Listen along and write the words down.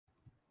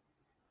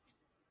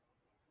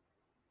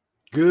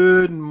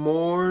Good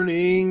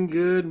morning,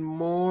 good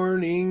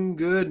morning,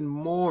 good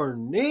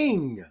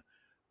morning.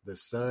 The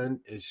sun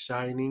is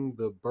shining,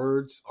 the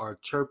birds are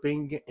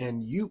chirping,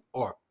 and you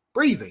are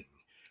breathing.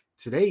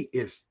 Today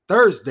is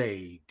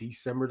Thursday,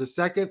 December the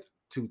 2nd,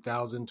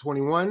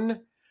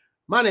 2021.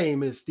 My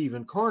name is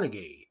Stephen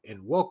Carnegie,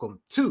 and welcome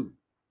to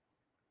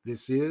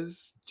This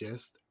Is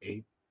Just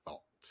a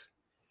Thought.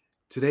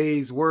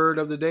 Today's word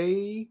of the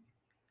day,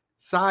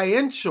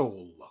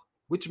 sciential,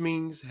 which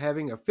means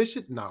having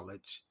efficient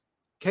knowledge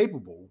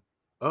capable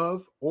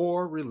of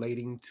or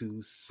relating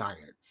to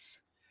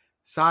science.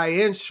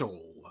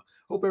 Sciential.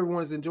 Hope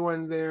everyone is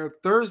enjoying their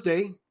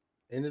Thursday.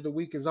 End of the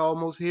week is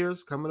almost here.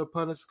 It's coming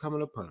upon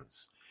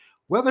us.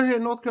 Weather here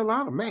in North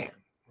Carolina, man,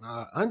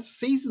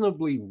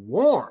 unseasonably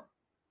warm.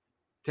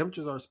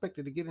 Temperatures are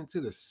expected to get into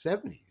the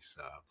 70s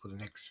for the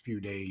next few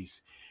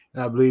days.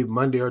 And I believe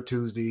Monday or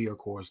Tuesday, of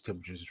course,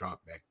 temperatures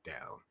drop back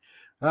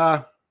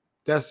down.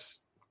 That's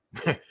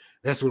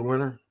that's with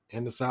winter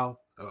in the South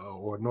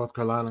or North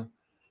Carolina.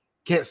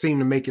 Can't seem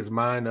to make his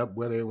mind up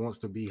whether it wants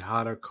to be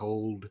hot or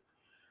cold.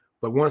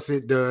 But once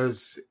it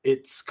does,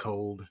 it's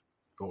cold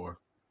or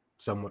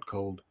somewhat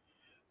cold.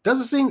 It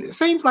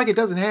seems like it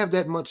doesn't have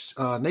that much,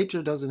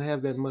 nature doesn't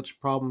have that much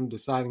problem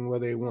deciding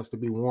whether it wants to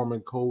be warm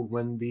and cold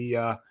when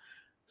the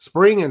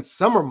spring and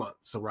summer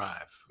months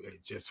arrive.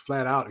 It just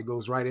flat out, it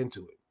goes right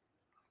into it.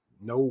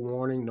 No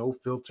warning, no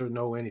filter,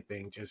 no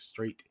anything, just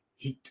straight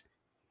heat.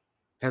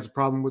 Has a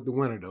problem with the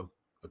winter, though,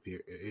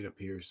 it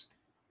appears.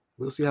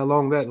 We'll see how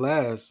long that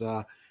lasts.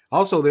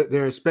 Also,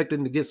 they're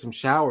expecting to get some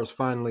showers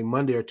finally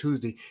Monday or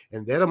Tuesday,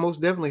 and that'll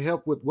most definitely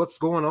help with what's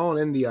going on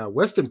in the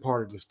western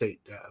part of the state.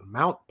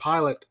 Mount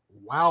Pilot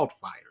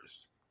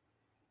wildfires.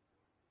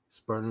 It's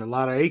burning a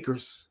lot of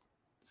acres.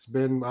 It's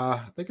been,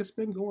 I think it's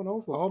been going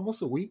on for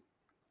almost a week,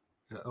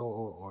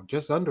 or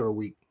just under a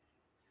week.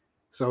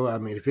 So, I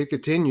mean, if it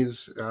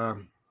continues,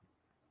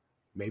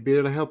 maybe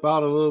it'll help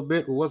out a little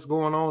bit with what's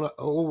going on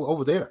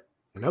over there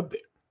and up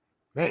there.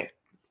 Man,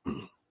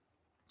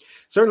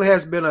 certainly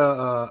has been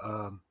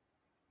a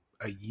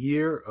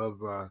year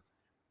of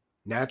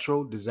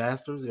natural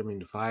disasters. I mean,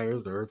 the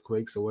fires, the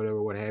earthquakes, or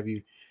whatever, what have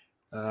you.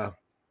 Uh,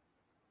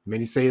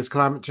 Many say it's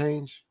climate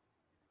change.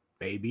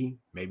 Maybe,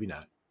 maybe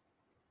not.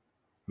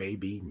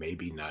 Maybe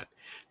not.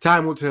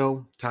 Time will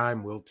tell.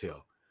 Time will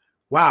tell.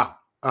 Wow.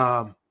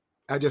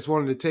 I just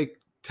wanted to take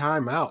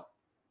time out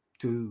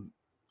to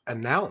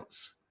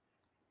announce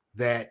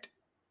that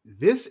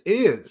this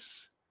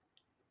is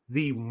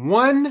the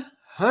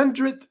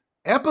 100th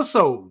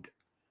episode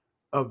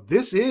of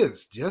This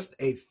Is Just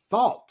a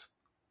Thought.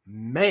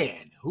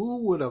 Man,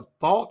 who would have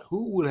thought,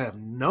 who would have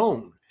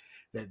known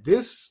that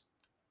this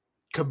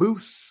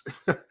caboose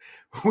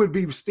would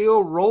be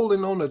still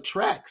rolling on the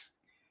tracks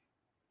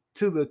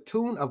to the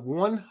tune of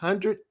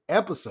 100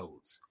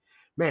 episodes?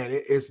 Man,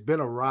 it's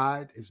been a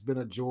ride. It's been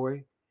a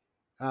joy.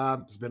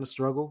 It's been a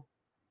struggle,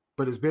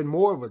 but it's been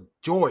more of a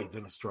joy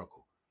than a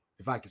struggle,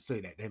 if I could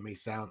say that. That may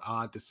sound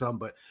odd to some,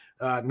 but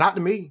not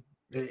to me.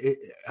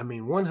 I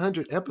mean,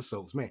 100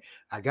 episodes, man.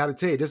 I got to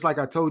tell you, just like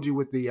I told you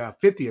with the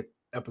 50th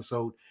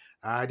episode,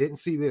 I didn't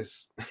see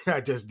this. I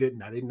just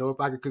didn't. I didn't know if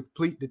I could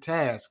complete the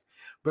task,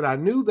 but I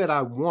knew that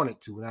I wanted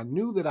to, and I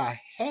knew that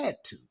I had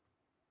to.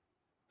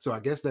 So I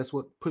guess that's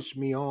what pushed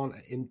me on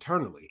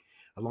internally,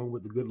 along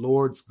with the good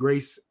Lord's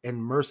grace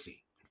and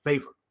mercy and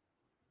favor.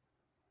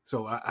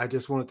 So I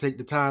just want to take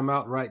the time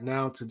out right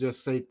now to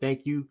just say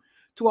thank you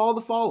to all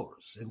the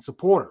followers and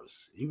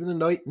supporters, even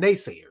the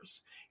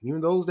naysayers,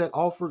 even those that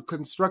offered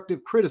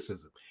constructive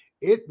criticism.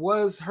 It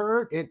was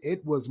heard and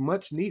it was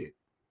much needed.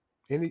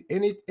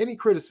 Any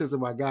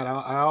criticism I got,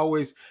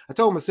 I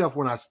told myself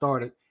when I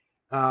started,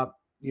 hey, I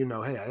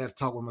had to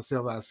talk with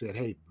myself. I said,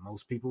 hey,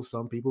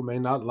 some people may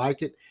not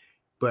like it,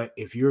 but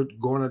if you're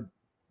going to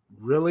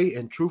really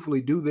and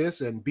truthfully do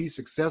this and be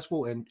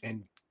successful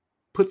and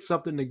put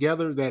something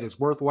together that is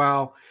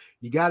worthwhile,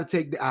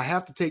 I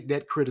have to take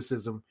that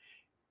criticism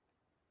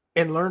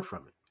and learn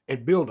from it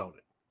and build on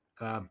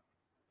it.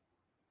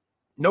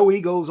 No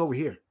egos over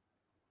here.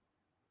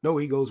 No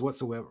egos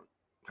whatsoever.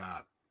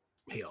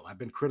 Hell, I've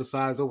been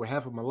criticized over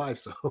half of my life,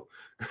 so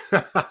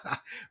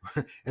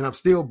and I'm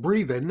still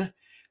breathing.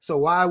 So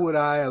why would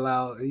I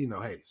allow,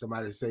 hey,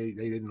 somebody say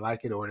they didn't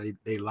like it, or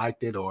they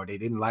liked it, or they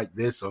didn't like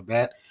this or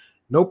that?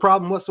 No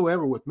problem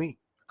whatsoever with me.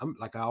 I'm,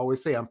 like I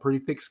always say, I'm pretty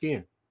thick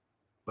skinned.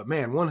 But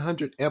man,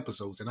 100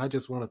 episodes, and I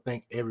just want to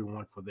thank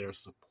everyone for their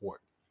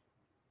support.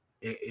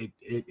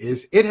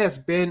 It has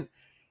been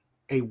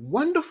a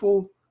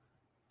wonderful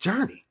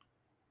journey.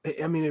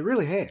 I mean, it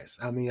really has.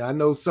 I mean, I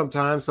know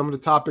sometimes some of the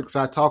topics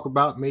I talk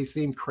about may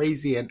seem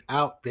crazy and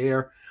out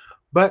there,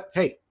 but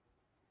hey,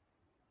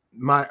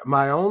 my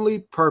only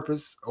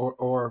purpose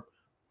or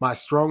my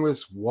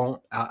strongest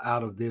want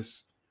out of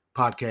this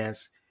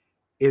podcast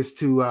is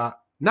to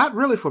not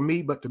really for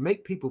me, but to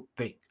make people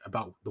think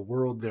about the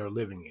world they're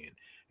living in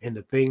and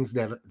the things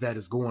that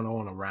is going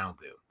on around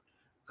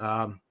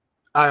them.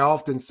 I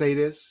often say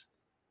this,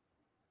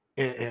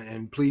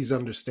 and please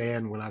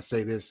understand when I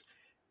say this.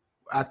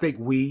 I think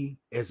we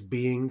as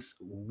beings,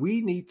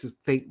 we need to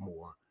think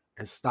more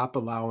and stop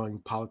allowing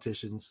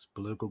politicians,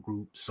 political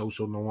groups,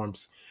 social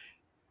norms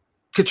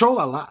control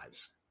our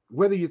lives.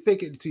 Whether you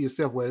think it to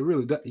yourself, well, it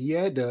really does.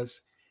 Yeah, it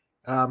does.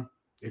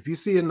 If you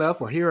see enough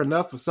or hear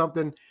enough of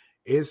something,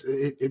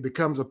 it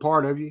becomes a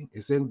part of you.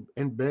 It's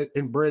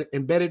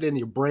embedded in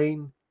your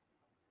brain.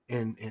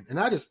 And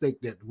I just think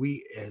that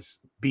we as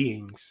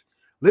beings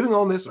living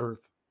on this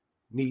earth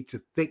need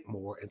to think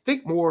more and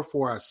think more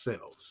for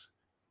ourselves.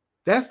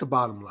 That's the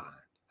bottom line.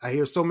 I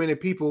hear so many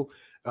people.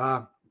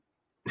 I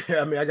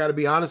mean, I got to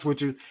be honest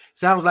with you.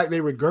 Sounds like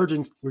they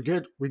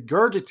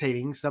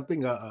regurgitating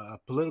something a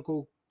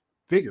political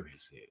figure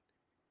has said.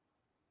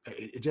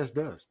 It just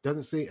does.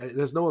 Doesn't seem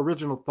there's no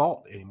original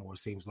thought anymore. It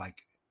seems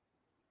like,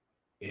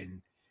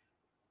 and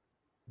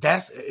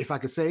that's if I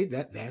could say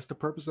that that's the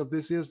purpose of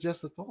this is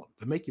just a thought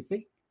to make you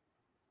think.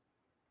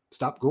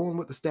 Stop going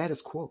with the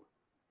status quo.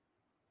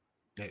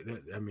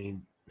 I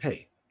mean,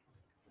 hey,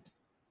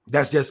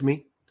 that's just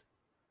me.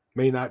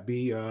 May not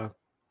be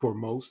for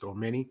most or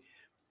many,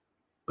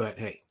 but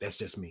hey, that's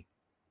just me.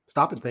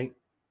 Stop and think.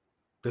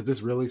 Does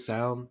this really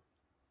sound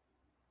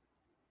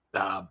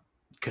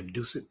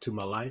conducive to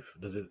my life?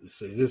 Is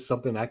this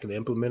something I can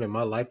implement in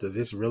my life? Does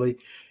this really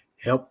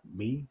help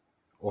me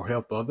or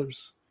help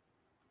others?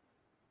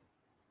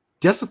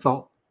 Just a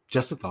thought.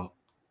 Just a thought.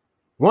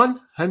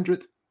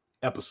 100th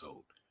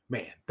episode.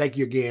 Man, thank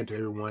you again to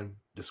everyone,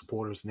 the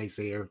supporters,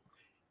 naysayer,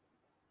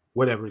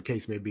 whatever the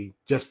case may be.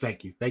 Just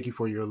thank you. Thank you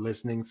for your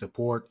listening,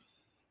 support.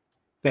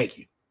 Thank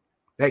you.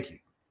 Thank you.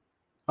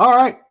 All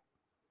right.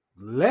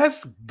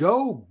 Let's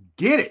go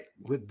get it.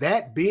 With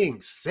that being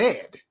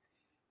said,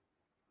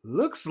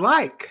 looks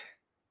like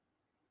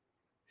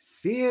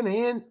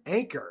CNN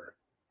anchor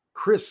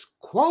Chris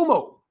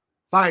Cuomo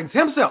finds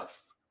himself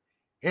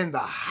in the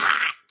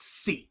hot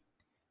seat.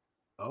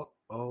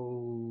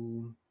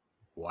 Uh-oh.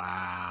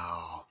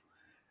 Wow.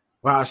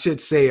 Well, I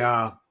should say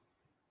now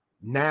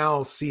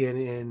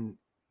CNN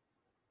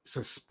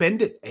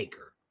suspended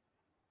anchor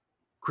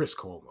Chris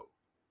Cuomo.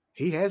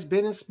 He has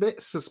been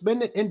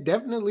suspended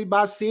indefinitely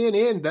by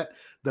CNN.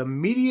 The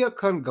media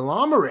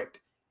conglomerate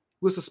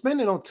was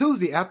suspended on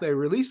Tuesday after a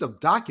release of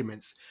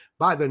documents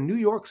by the New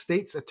York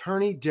State's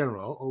Attorney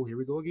General. Oh, here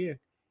we go again.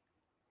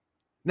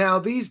 Now,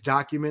 these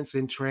documents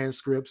and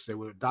transcripts, there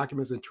were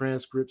documents and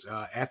transcripts,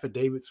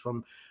 affidavits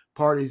from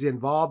parties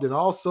involved, and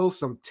also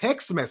some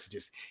text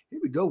messages.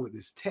 Here we go with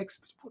this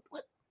text.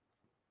 What?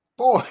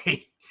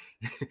 Boy,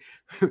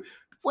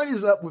 what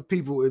is up with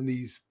people in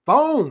these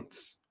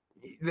phones?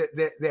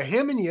 They're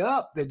hemming you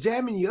up. They're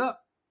jamming you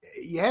up.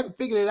 You haven't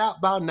figured it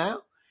out by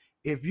now.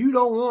 If you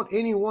don't want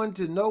anyone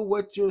to know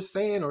what you're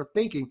saying or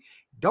thinking,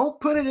 don't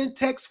put it in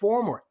text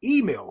form or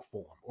email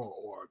form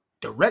or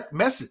direct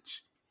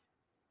message,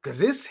 because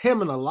it's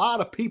hemming a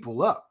lot of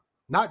people up,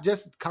 not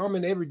just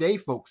common everyday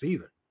folks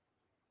either.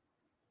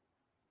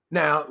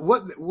 Now,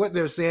 what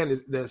they're saying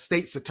is the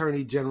state's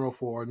attorney general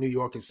for New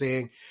York is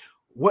saying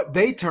what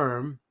they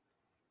term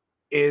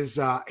is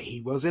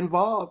he was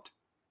involved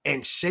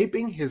in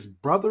shaping his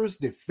brother's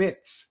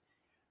defense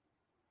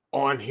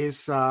on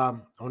his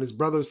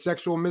brother's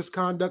sexual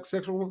misconduct,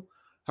 sexual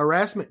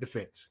harassment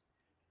defense.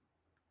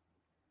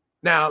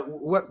 Now,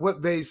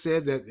 what they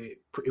said that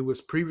it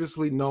was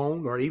previously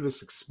known or even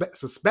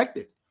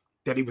suspected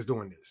that he was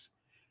doing this.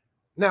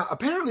 Now,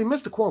 apparently,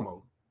 Mr.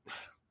 Cuomo,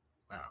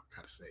 wow,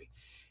 gotta say,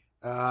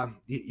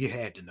 you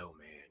had to know,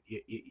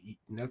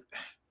 man.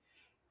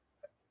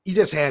 You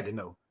just had to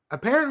know.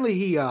 Apparently,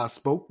 he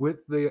spoke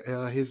with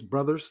his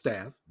brother's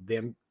staff,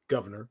 then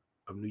governor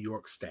of New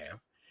York staff,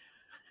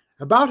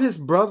 about his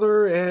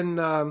brother,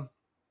 and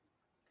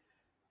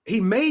he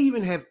may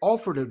even have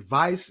offered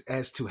advice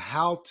as to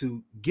how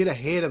to get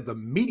ahead of the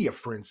media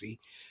frenzy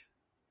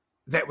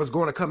that was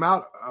going to come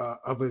out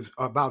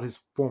about his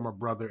former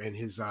brother and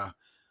his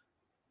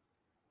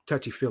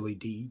touchy-feely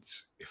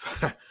deeds.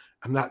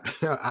 I'm not,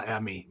 I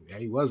mean,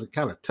 he was a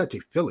kind of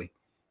touchy-feely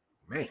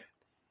man.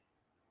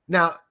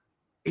 Now,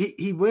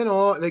 he went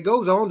on, it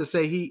goes on to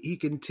say he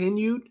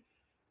continued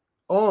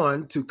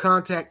on to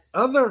contact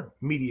other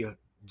media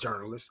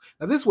journalists.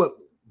 Now, this is what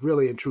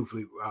really and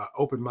truthfully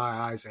opened my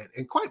eyes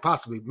and quite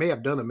possibly may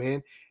have done a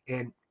man.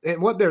 And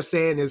what they're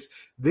saying is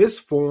this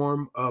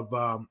form of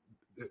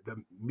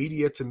the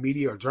media to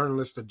media or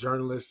journalist to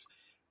journalist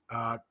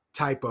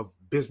type of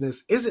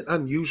business isn't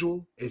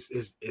unusual.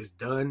 It's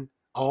done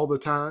all the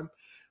time.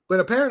 But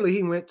apparently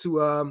he went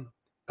to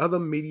other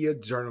media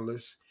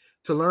journalists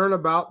to learn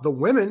about the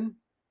women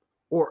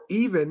or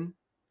even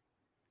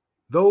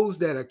those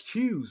that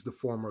accuse the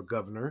former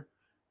governor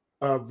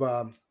of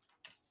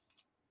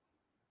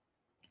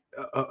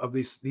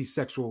these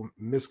sexual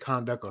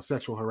misconduct or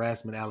sexual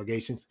harassment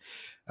allegations.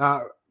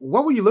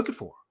 What were you looking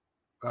for?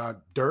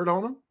 Dirt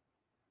on them?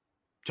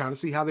 Trying to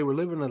see how they were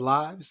living their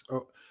lives?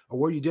 Or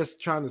were you just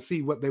trying to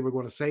see what they were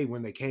going to say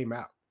when they came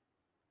out?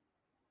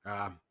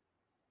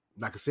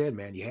 Like I said,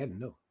 man, you had to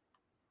know.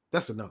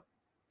 That's a no.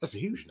 That's a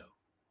huge no.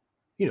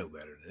 You know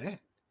better than that.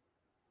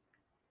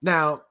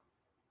 Now,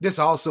 this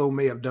also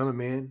may have done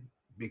him in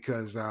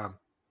because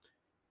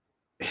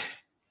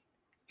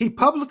he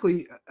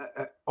publicly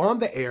on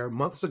the air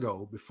months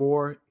ago,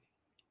 before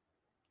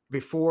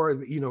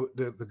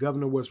the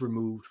governor was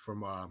removed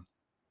from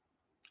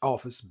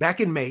office back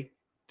in May,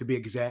 to be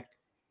exact.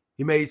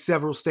 He made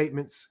several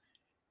statements,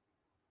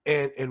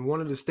 and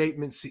one of the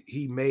statements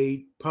he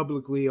made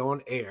publicly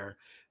on air,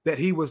 that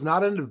he was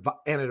not an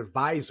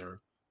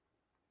advisor,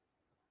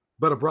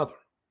 but a brother.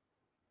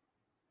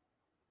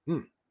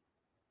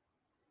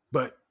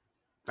 But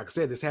like I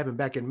said, this happened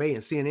back in May,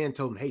 and CNN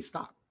told him, "Hey,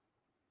 stop."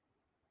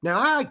 Now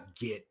I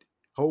get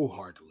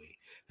wholeheartedly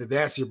that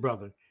that's your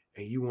brother,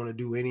 and you want to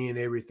do any and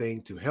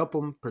everything to help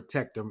him,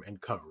 protect him,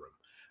 and cover him.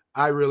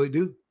 I really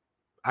do.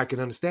 I can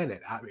understand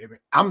that.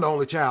 I'm the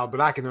only child,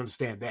 but I can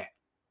understand that.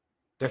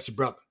 That's your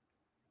brother.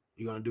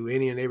 You're going to do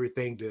any and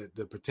everything to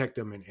protect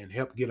them and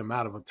help get them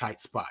out of a tight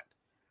spot.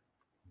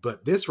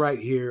 But this right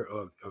here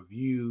of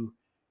you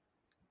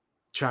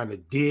trying to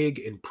dig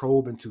and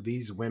probe into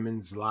these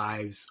women's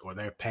lives or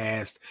their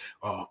past,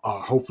 or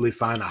hopefully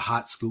find a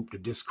hot scoop to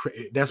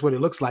discredit. That's what it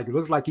looks like. It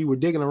looks like you were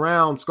digging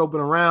around, scoping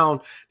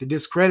around to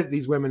discredit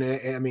these women.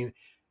 And I mean,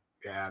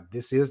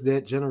 this is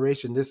that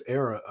generation, this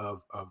era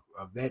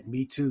of that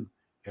Me Too.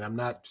 And I'm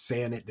not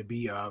saying it to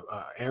be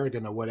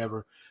arrogant or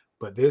whatever,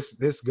 but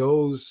this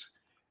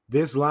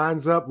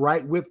lines up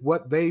right with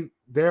what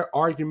their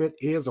argument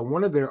is, or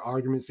one of their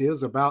arguments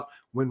is, about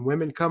when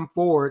women come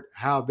forward,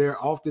 how they're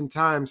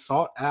oftentimes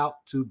sought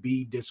out to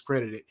be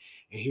discredited.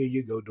 And here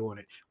you go doing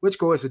it, which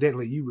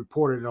coincidentally you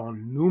reported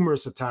on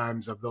numerous of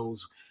times of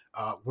those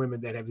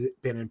women that have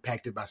been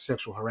impacted by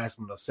sexual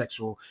harassment or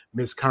sexual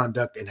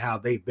misconduct, and how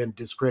they've been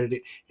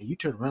discredited, and you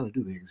turn around and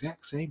do the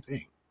exact same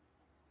thing.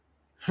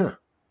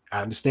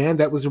 I understand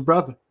that was your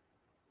brother,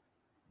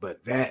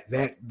 but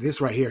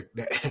this right here,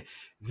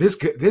 this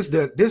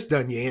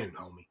done you in,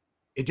 homie.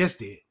 It just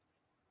did.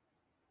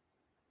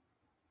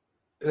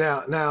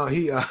 Now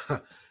he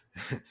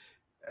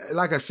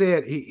like I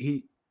said,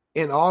 he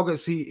in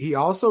August he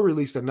also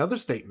released another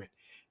statement.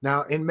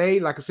 Now in May,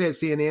 like I said,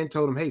 CNN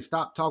told him, "Hey,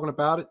 stop talking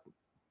about it.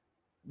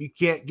 You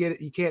can't get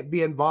it. You can't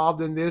be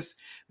involved in this.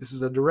 This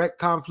is a direct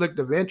conflict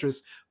of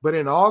interest." But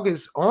in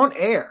August, on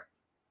air,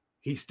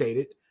 he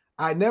stated,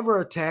 "I never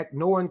attacked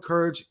nor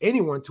encouraged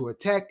anyone to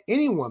attack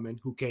any woman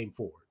who came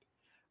forward.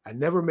 I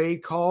never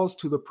made calls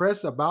to the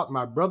press about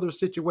my brother's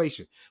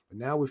situation." But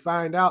now we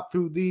find out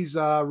through these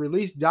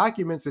released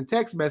documents and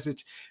text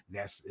message,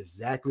 that's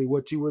exactly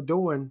what you were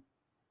doing.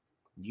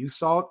 You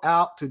sought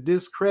out to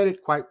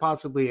discredit, quite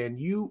possibly, and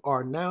you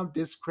are now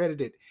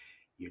discredited.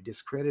 You're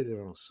discredited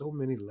on so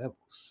many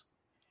levels.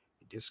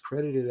 You're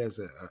discredited as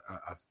a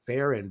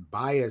fair and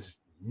biased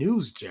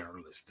news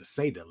journalist, to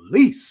say the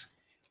least.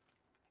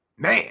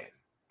 Man,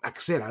 like I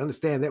said, I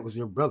understand that was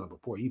your brother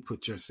before you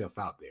put yourself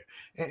out there.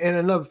 And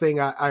another thing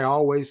I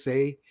always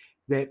say,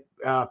 that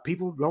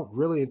people don't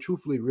really and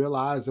truthfully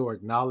realize or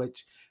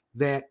acknowledge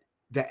that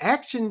the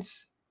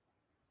actions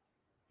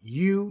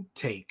you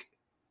take,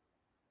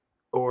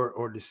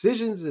 or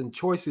decisions and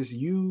choices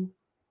you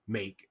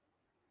make,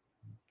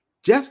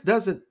 just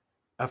doesn't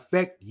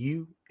affect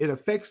you. It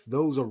affects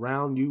those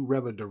around you,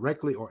 whether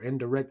directly or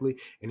indirectly.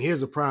 And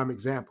here's a prime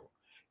example.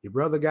 Your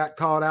brother got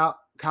caught out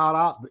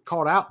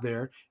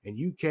there, and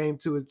you came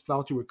to it,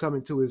 thought you were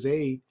coming to his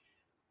aid.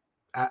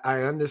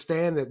 I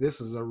understand that this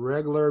is a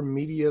regular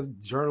media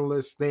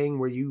journalist thing,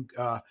 where you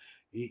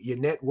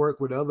network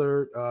with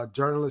other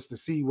journalists to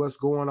see what's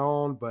going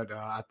on. But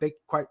I think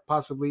quite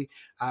possibly,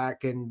 I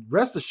can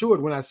rest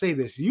assured when I say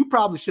this, you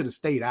probably should have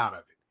stayed out of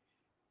it.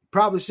 You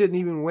probably shouldn't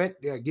even went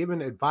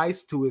giving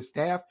advice to his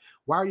staff.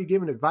 Why are you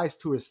giving advice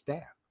to his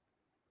staff?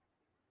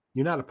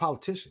 You're not a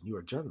politician. You're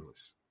a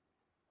journalist.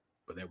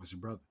 But that was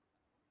your brother.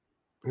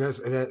 And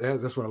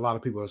that's what a lot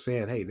of people are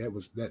saying. Hey, that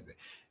was that.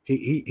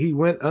 He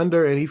went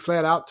under, and he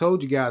flat out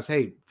told you guys,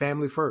 "Hey,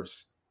 family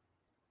first."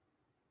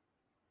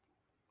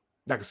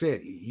 Like I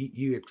said,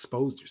 you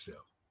exposed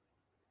yourself.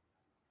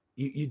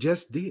 You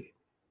just did.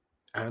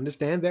 I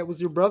understand that was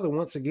your brother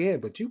once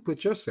again, but you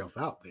put yourself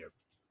out there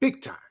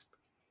big time.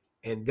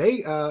 And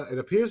it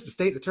appears the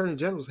state attorney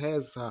general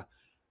has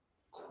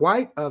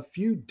quite a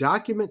few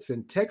documents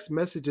and text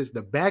messages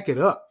to back it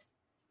up.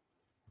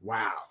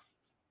 Wow.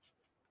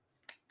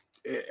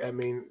 I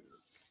mean,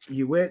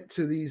 you went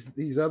to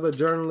these other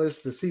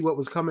journalists to see what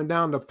was coming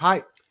down the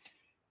pipe,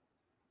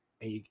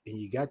 and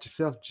you got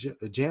yourself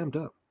jammed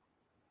up.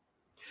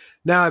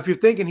 Now, if you're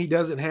thinking he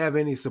doesn't have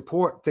any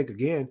support, think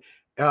again.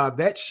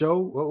 That show,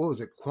 what was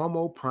it,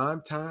 Cuomo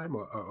Prime Time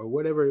or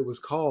whatever it was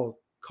called,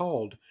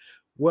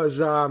 was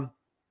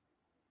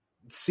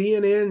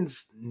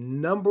CNN's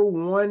number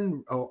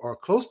one, or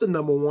close to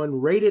number one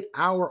rated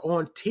hour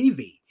on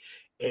TV.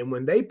 And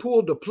when they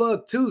pulled the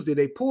plug Tuesday,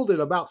 they pulled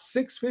it about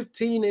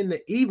 6:15 in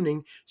the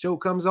evening. Show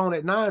comes on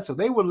at 9. So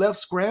they were left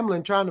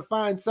scrambling, trying to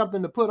find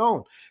something to put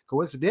on.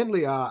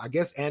 Coincidentally, I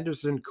guess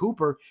Anderson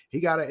Cooper, he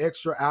got an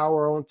extra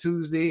hour on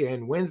Tuesday,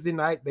 and Wednesday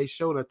night they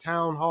showed a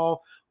town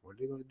hall. What are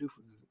they going to do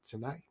for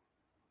tonight?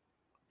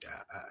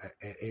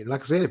 And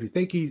like I said, if you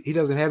think he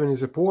doesn't have any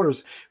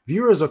supporters,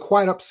 viewers are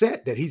quite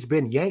upset that he's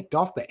been yanked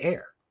off the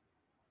air.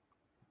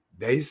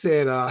 They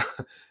said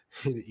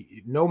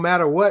No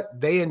matter what,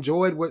 they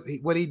enjoyed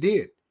what he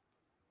did.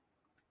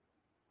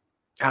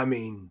 I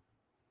mean,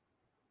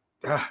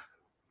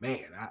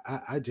 man,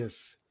 I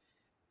just,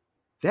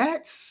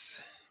 that's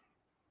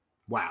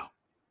wow.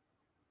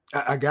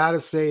 I gotta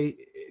say,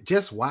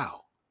 just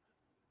wow.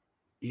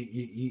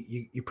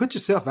 You put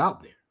yourself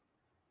out there.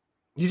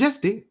 You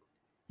just did.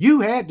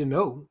 You had to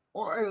know,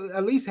 or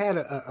at least had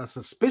a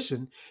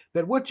suspicion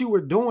that what you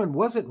were doing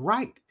wasn't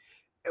right.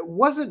 It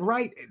wasn't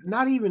right,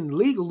 not even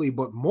legally,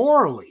 but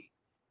morally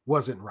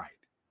wasn't right.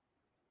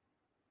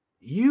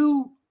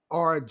 You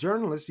are a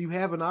journalist. You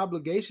have an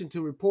obligation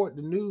to report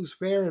the news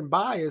fair and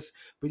biased,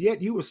 but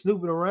yet you were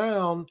snooping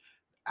around.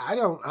 I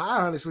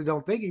honestly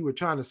don't think you were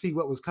trying to see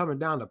what was coming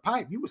down the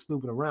pipe. You were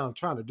snooping around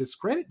trying to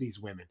discredit these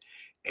women.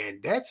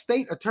 And that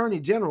state attorney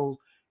general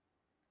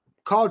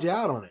called you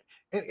out on it.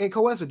 And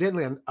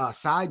coincidentally, a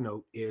side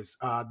note is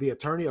the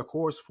attorney, of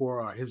course,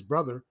 for his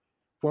brother,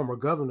 former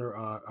governor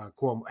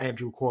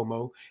Andrew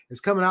Cuomo, is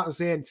coming out and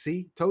saying,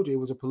 see, told you it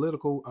was a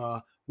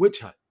political witch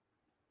hunt.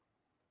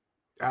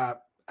 Uh,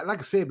 like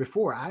I said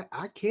before,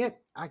 I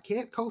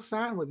can't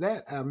co-sign with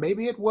that.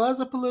 Maybe it was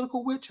a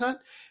political witch hunt,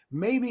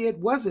 maybe it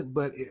wasn't.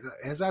 But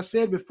as I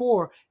said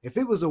before, if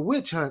it was a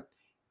witch hunt,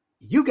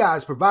 you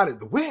guys provided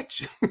the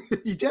witch.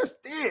 You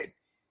just did.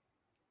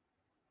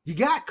 You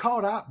got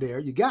caught out there.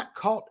 You got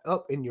caught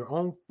up in your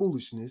own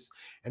foolishness,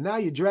 and now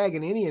you're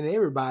dragging any and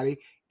everybody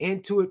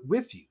into it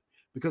with you.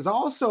 Because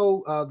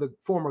also, the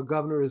former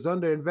governor is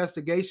under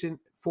investigation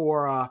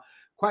for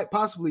quite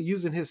possibly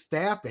using his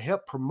staff to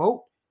help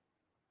promote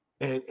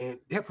and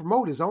help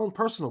promote his own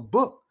personal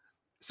book.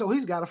 So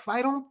he's got to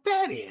fight on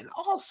that end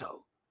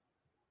also.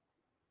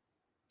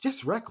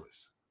 Just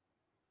reckless.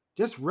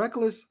 Just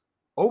reckless,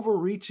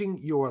 overreaching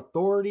your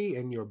authority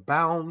and your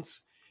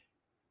bounds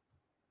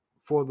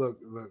for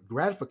the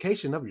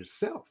gratification of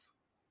yourself.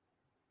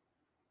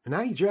 And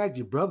now you dragged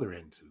your brother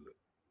into it.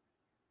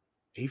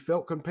 He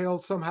felt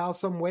compelled somehow,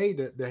 some way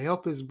to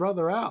help his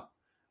brother out.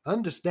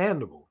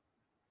 Understandable.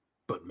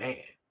 But man,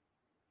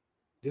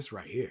 this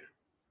right here,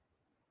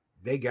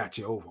 they got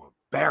you over a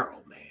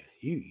barrel, man.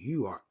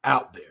 You are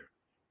out there.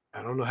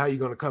 I don't know how you're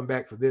going to come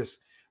back for this.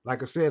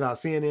 Like I said,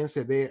 CNN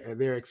said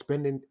they're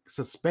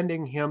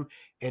suspending him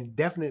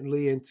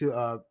indefinitely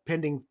into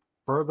pending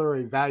further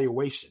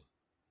evaluation.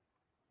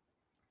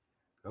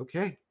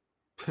 Okay.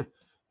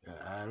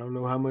 I don't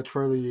know how much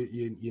further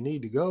you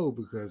need to go,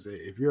 because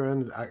if you're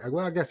under,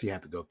 I guess you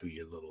have to go through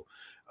your little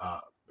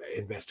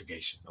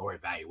investigation or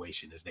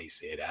evaluation, as they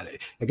said.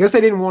 I guess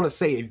they didn't want to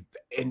say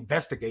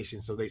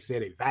investigation, so they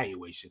said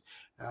evaluation.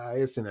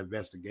 It's an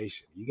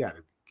investigation. You got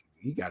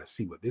to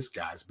see what this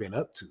guy's been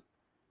up to.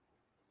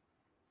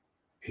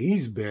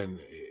 He's been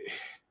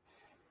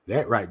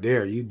that right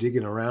there. You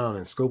digging around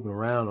and scoping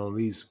around on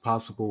these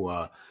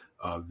possible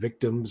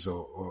victims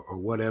or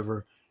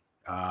whatever.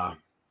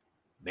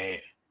 Man,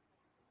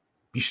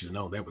 you should have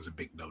known that was a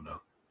big no,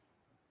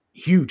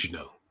 huge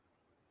no.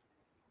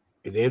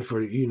 And then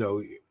for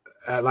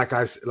like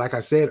I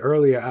said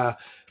earlier,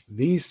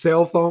 these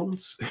cell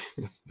phones,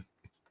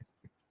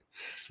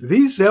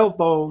 these cell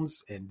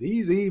phones, and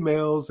these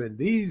emails and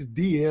these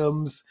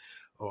DMs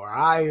or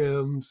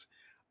IMs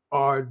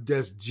are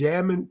just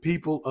jamming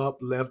people up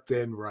left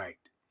and right.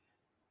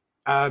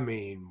 I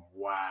mean,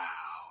 wow.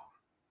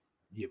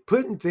 You're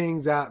putting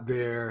things out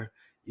there.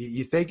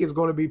 You think it's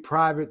going to be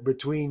private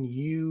between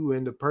you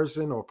and the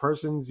person or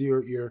persons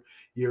you're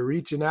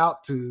reaching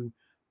out to,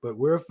 but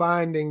we're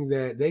finding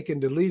that they can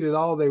delete it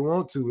all they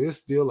want to. It's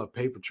still a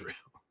paper trail.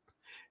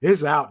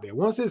 It's out there.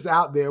 Once it's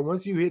out there,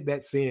 once you hit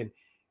that send,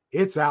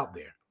 it's out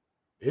there.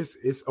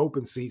 It's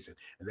open season,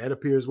 and that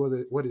appears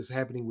what is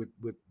happening with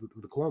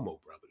the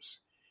Cuomo brothers.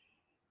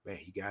 Man,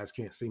 you guys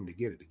can't seem to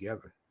get it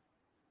together.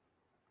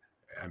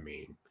 I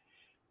mean,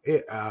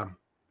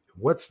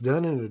 what's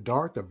done in the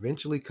dark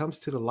eventually comes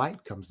to the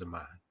light, comes to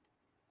mind.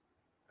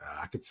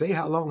 I could say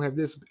how long have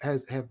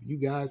you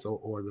guys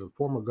or the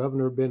former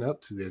governor been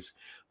up to this,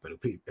 but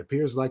it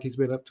appears like he's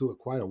been up to it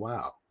quite a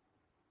while,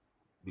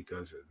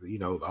 because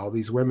all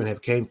these women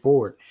have came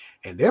forward,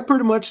 and they're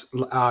pretty much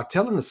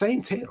telling the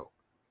same tale,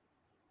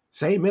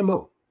 same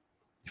MO.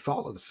 You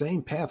follow the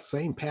same path,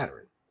 same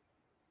pattern.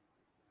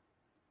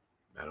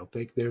 I don't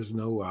think there's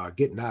no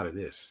getting out of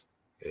this.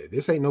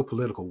 This ain't no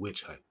political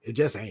witch hunt. It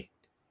just ain't.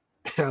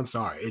 I'm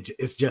sorry.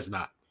 It's just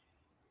not.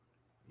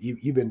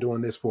 You've been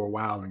doing this for a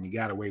while, and you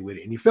got away with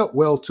it, and you felt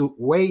way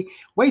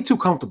too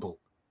comfortable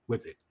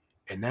with it,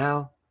 and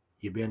now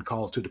you've been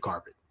called to the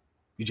carpet.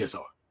 You just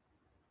are.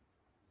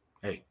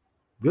 Hey,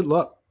 good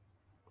luck.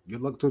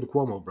 Good luck to the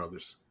Cuomo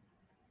brothers.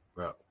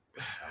 Well,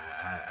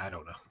 I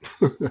don't know.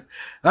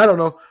 I don't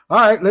know. All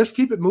right, let's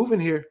keep it moving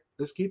here.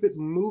 Let's keep it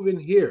moving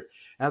here.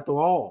 After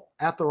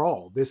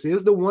all, this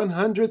is the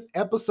 100th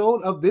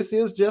episode of This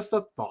Is Just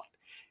a Thought,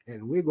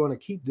 and we're going to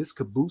keep this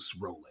caboose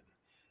rolling.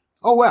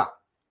 Oh, wow.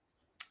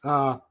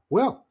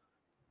 Well,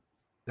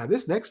 now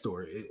this next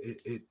story,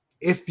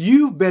 if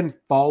you've been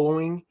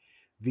following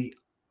the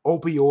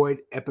opioid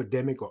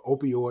epidemic or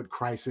opioid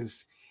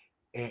crisis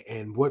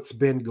and what's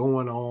been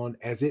going on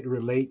as it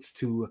relates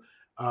to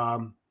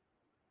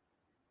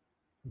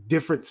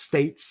different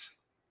states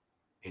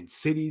and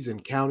cities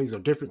and counties or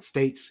different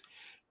states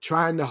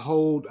trying to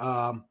hold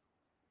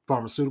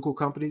pharmaceutical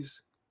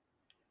companies,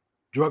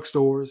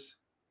 drugstores,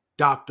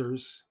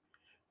 doctors,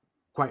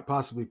 quite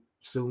possibly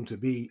soon to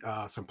be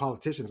some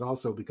politicians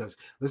also, because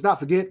let's not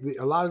forget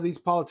a lot of these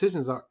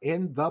politicians are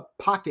in the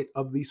pocket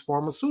of these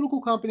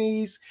pharmaceutical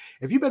companies.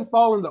 If you've been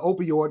following the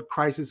opioid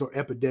crisis or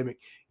epidemic,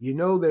 you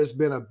know there's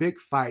been a big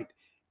fight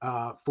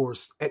for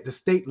at the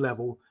state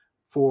level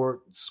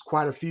for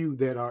quite a few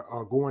that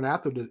are going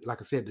after the,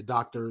 like I said, the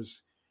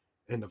doctors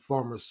and the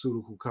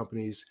pharmaceutical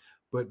companies,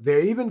 but they're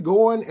even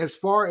going as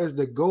far as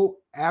to go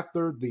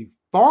after the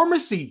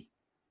pharmacy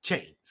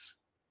chains.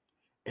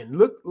 And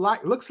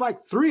looks like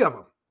three of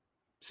them: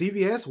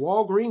 CVS,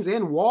 Walgreens,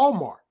 and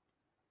Walmart.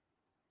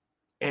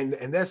 And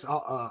that's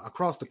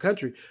across the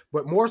country.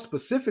 But more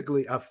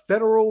specifically, a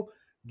federal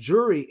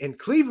jury in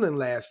Cleveland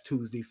last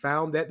Tuesday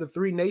found that the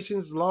three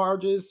nation's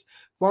largest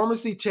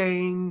pharmacy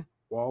chain,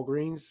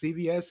 Walgreens,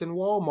 CVS, and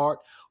Walmart,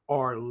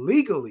 are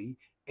legally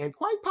and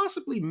quite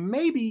possibly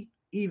maybe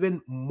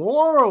even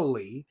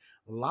morally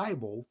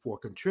liable for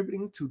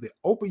contributing to the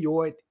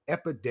opioid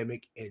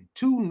epidemic in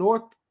two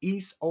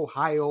Northeast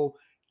Ohio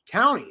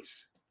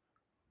counties.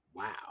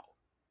 Wow.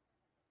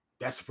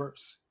 That's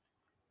first.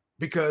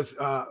 Because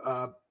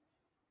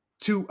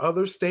two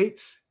other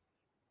states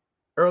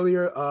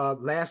earlier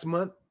last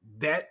month,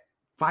 that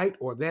fight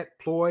or that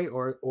ploy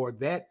or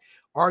that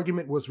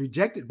argument was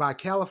rejected by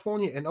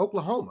California and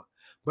Oklahoma.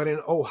 But in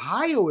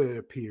Ohio, it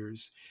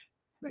appears,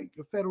 like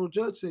a federal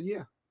judge said,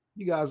 yeah,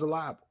 you guys are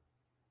liable.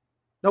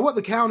 Now, what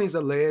the counties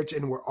alleged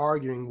and were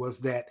arguing was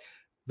that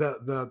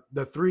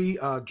the three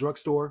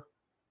drugstore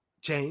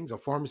chains or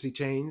pharmacy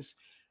chains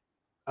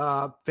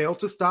failed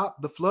to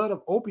stop the flood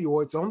of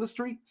opioids on the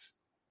streets,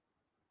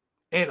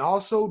 and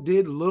also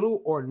did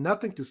little or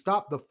nothing to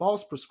stop the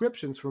false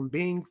prescriptions from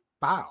being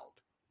filed.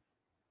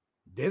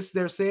 This,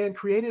 they're saying,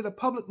 created a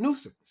public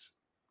nuisance,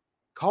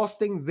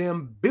 costing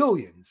them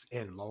billions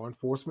in law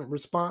enforcement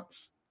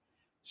response,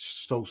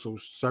 social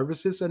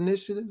services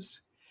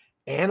initiatives,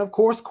 and of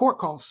course, court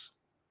costs,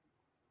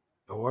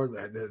 or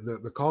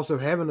the cost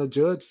of having a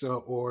judge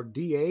or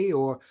DA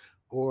or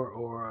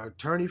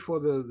attorney for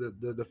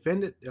the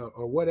defendant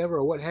or whatever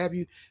or what have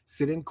you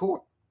sit in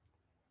court.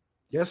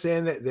 They're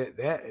saying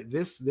that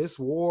this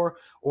war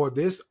or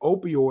this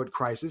opioid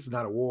crisis,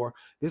 not a war,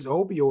 this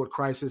opioid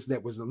crisis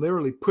that was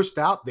literally pushed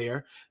out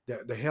there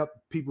to help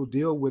people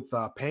deal with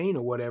pain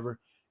or whatever,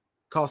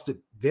 costed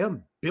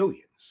them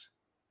billions.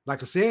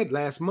 Like I said,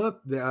 last month,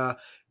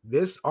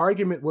 this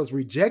argument was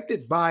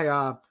rejected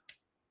by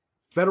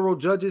federal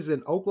judges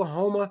in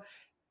Oklahoma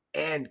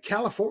and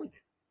California.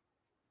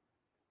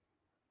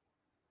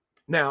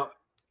 Now,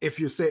 if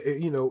you're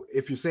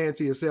saying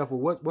to yourself,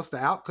 well, what's the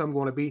outcome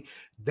going to be?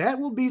 That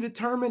will be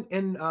determined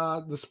in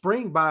the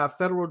spring by a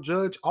federal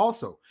judge.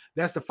 Also,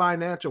 that's the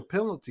financial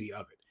penalty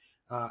of it.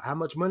 How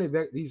much money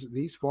that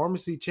these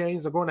pharmacy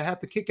chains are going to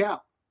have to kick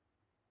out.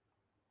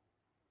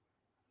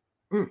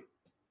 Wow.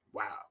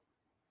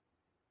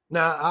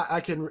 Now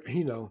I can,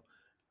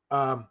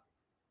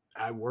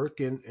 I work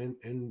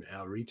in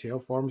a retail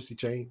pharmacy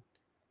chain.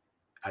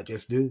 I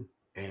just do.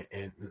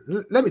 And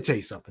let me tell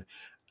you something.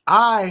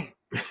 I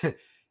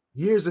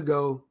years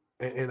ago,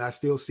 and I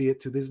still see it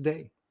to this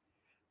day.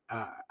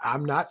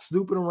 I'm not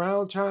snooping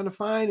around trying to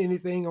find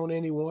anything on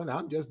anyone.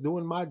 I'm just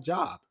doing my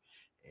job.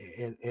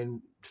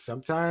 And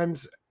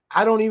sometimes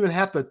I don't even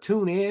have to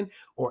tune in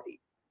or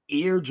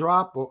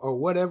eardrop or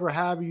whatever,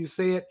 however you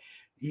say it.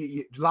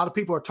 A lot of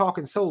people are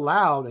talking so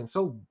loud and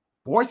so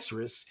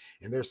boisterous,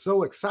 and they're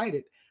so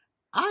excited.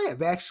 I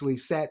have actually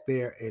sat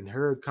there and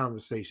heard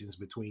conversations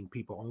between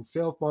people on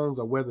cell phones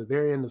or whether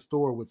they're in the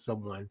store with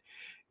someone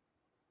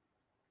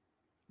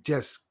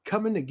just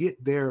coming to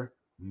get their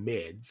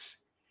meds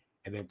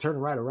and then turn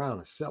right around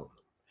and sell them.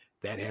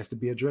 That has to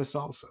be addressed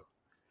also.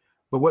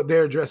 But what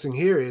they're addressing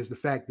here is the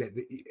fact that,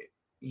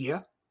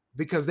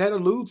 because that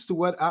alludes to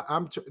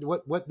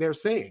what they're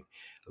saying.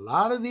 A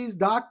lot of these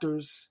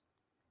doctors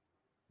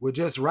were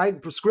just writing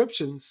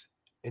prescriptions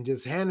and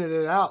just handing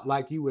it out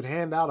like you would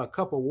hand out a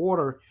cup of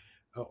water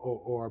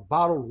or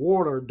bottled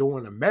water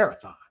during a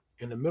marathon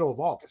in the middle of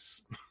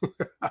August.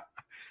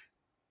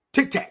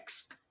 Tic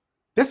Tacs.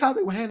 That's how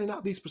they were handing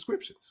out these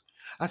prescriptions.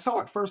 I saw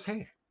it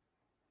firsthand.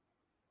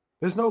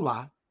 There's no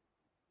lie.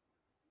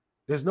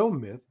 There's no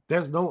myth.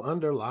 There's no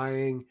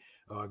underlying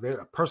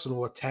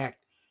personal attack.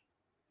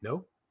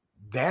 No,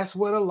 that's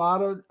what a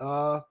lot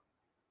of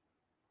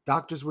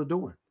doctors were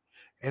doing.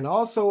 And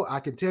also, I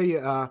can tell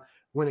you,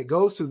 when it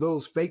goes to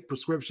those fake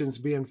prescriptions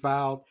being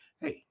filed,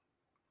 hey,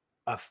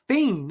 a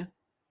fiend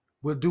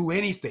will do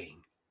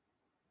anything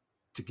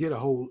to get a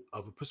hold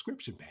of a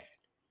prescription pad.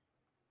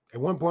 At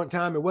one point in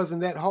time, it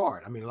wasn't that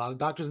hard. I mean, a lot of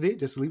doctors did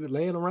just leave it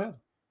laying around.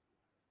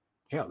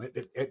 Hell,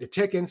 at the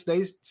check-in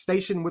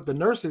station with the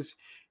nurses,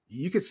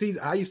 you could see,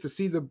 I used to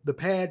see the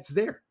pads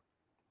there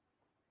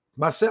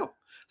myself.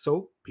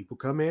 So people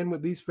come in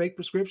with these fake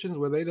prescriptions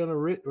where they done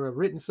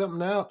written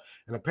something out.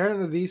 And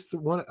apparently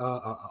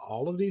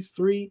all of these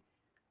three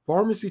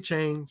pharmacy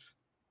chains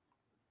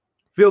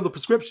fill the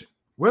prescription.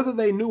 Whether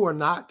they knew or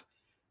not,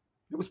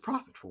 it was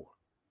profit for them.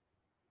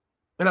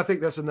 And I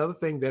think that's another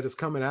thing that is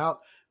coming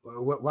out.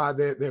 Why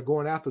they're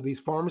going after these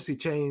pharmacy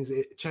chains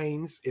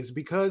is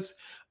because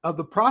of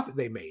the profit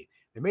they made.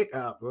 They made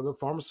the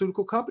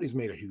pharmaceutical companies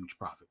made a huge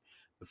profit.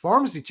 The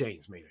pharmacy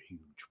chains made a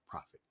huge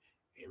profit.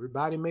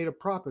 Everybody made a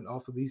profit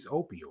off of these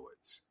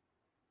opioids.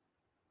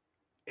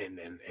 And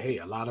then, hey,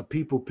 a lot of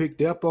people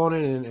picked up on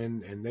it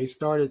and they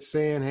started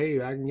saying,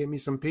 hey, I can get me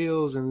some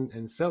pills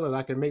and sell it.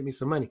 I can make me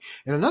some money.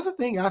 And another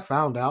thing I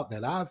found out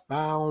that I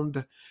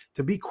found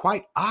to be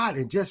quite odd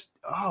and just,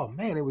 oh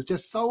man, it was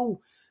just so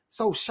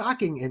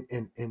shocking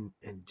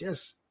and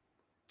just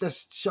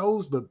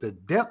shows the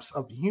depths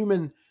of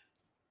human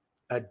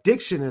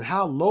addiction and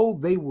how low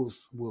they will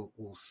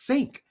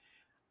sink.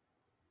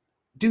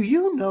 Do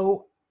you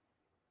know,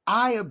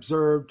 I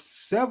observed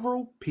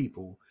several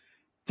people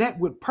that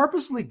would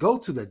purposely go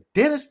to the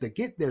dentist to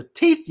get their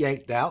teeth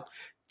yanked out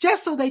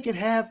just so they could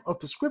have a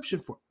prescription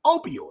for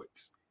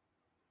opioids.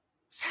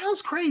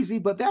 Sounds crazy,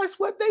 but that's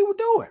what they were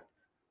doing.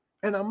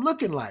 And I'm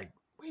looking like,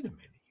 wait a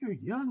minute, you're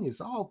young as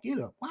all get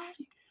up. Why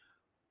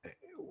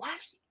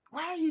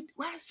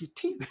is your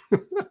teeth?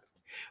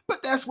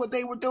 But that's what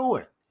they were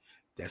doing.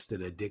 That's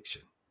the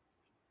addiction.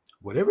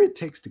 Whatever it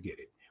takes to get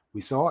it.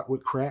 We saw it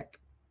with crack.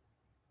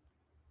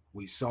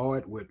 We saw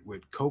it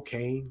with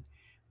cocaine.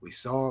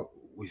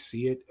 We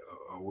see it,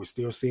 we're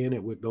still seeing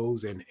it with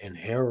those and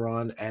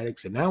heroin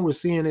addicts. And now we're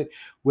seeing it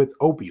with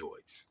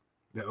opioids,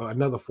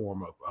 another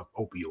form of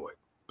opioid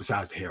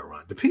besides the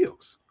heroin, the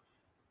pills.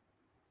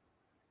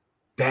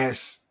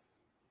 This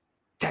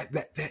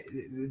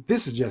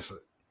is just,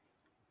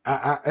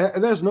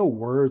 there's no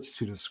words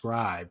to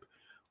describe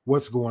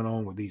what's going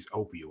on with these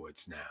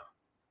opioids now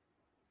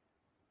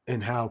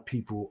and how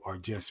people are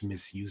just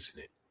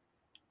misusing it.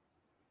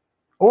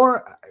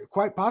 Or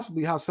quite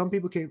possibly how some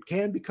people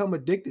can become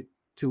addicted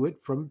to it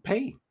from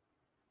pain.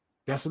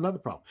 That's another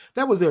problem.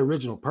 That was the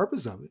original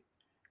purpose of it.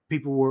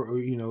 People were,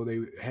 they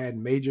had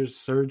major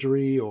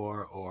surgery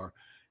or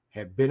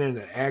had been in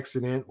an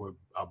accident or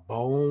a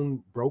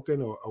bone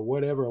broken or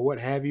whatever or what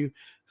have you.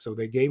 So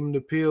they gave them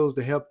the pills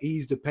to help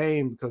ease the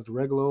pain because the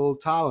regular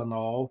old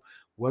Tylenol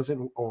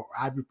wasn't, or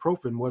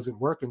ibuprofen wasn't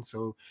working.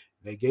 So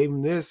they gave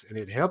them this and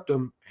it helped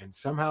them. And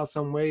somehow,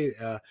 some way,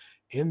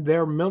 in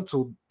their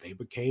mental, they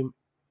became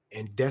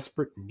in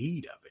desperate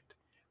need of it,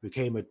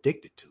 became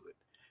addicted to it.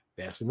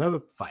 That's another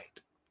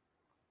fight.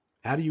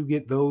 How do you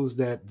get those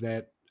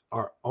that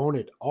are on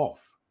it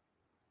off?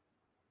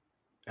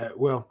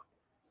 Well,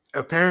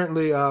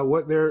 apparently,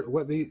 what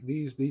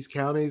these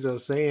counties are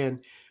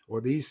saying,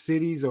 or these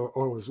cities,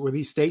 or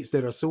these states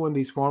that are suing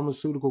these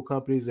pharmaceutical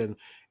companies and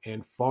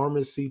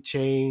pharmacy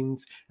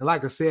chains, and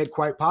like I said,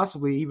 quite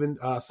possibly even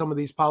some of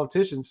these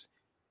politicians,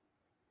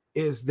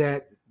 is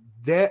that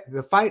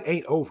the fight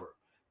ain't over.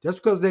 Just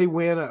because they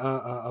win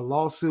a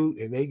lawsuit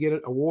and they get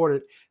it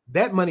awarded,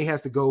 that money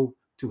has to go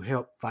to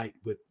help fight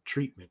with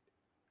treatment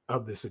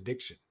of this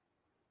addiction.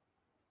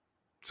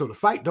 So the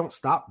fight don't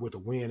stop with a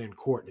win in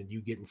court and you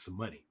getting some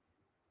money.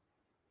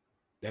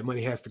 That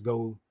money has to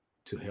go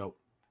to help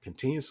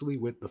continuously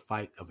with the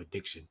fight of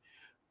addiction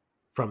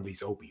from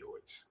these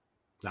opioids.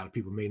 A lot of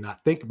people may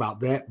not think about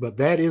that, but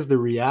that is the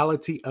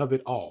reality of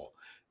it all.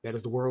 That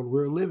is the world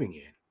we're living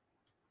in.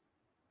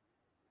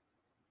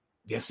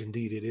 Yes,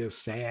 indeed, it is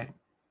sad,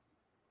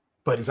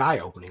 but it's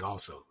eye-opening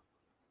also.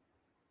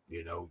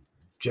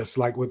 Just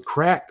like with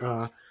crack,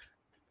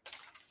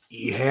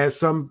 you had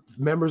some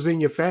members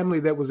in your family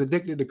that was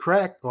addicted to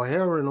crack or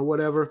heroin or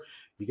whatever.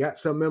 You got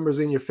some members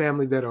in your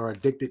family that are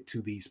addicted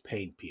to these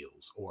pain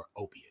pills or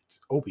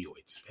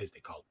opioids, as they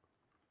call them.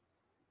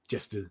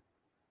 Just to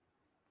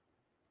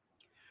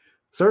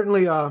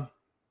certainly,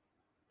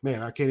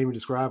 man, I can't even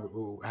describe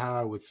how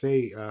I would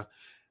say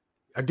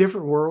a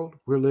different world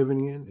we're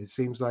living in. It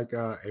seems like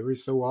every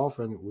so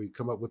often we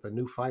come up with a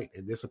new fight,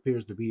 and this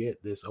appears to be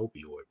it, this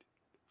opioid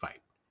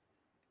fight,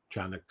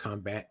 trying to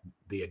combat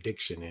the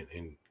addiction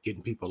and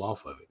getting people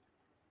off of it.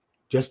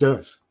 Just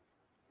does.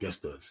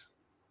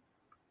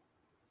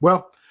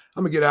 Well,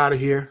 I'm going to get out of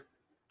here.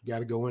 Got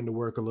to go into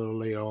work a little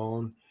later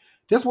on.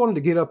 Just wanted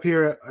to get up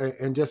here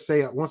and just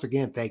say once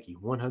again, thank you.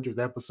 100th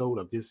episode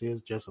of This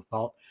Is Just a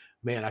Thought.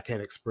 Man, I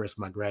can't express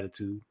my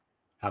gratitude,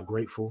 how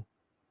grateful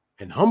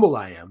and humble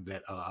I am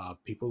that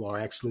people are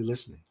actually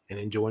listening and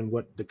enjoying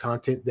the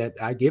content that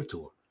I give to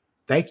them.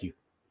 Thank you.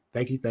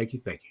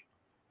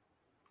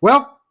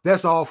 Well,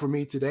 that's all for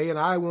me today, and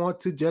I want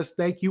to just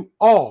thank you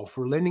all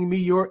for lending me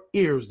your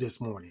ears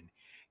this morning.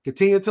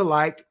 Continue to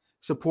like,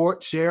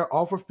 support, share,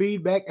 offer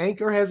feedback.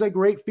 Anchor has a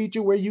great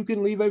feature where you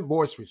can leave a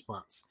voice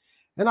response,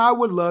 and I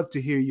would love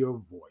to hear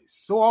your voice.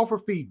 So offer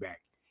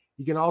feedback.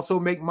 You can also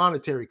make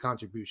monetary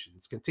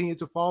contributions. Continue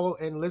to follow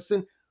and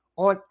listen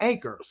on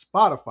Anchor,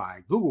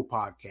 Spotify, Google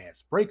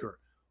Podcasts, Breaker,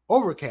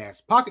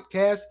 Overcast, Pocket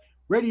Cast,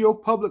 Radio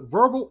Public,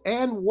 Verbal,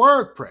 and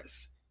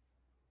WordPress.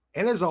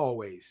 And as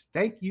always,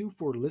 thank you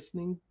for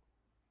listening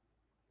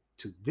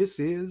to This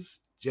Is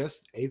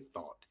Just a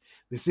Thought.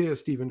 This is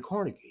Stephen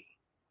Carnegie.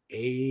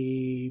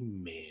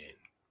 Amen.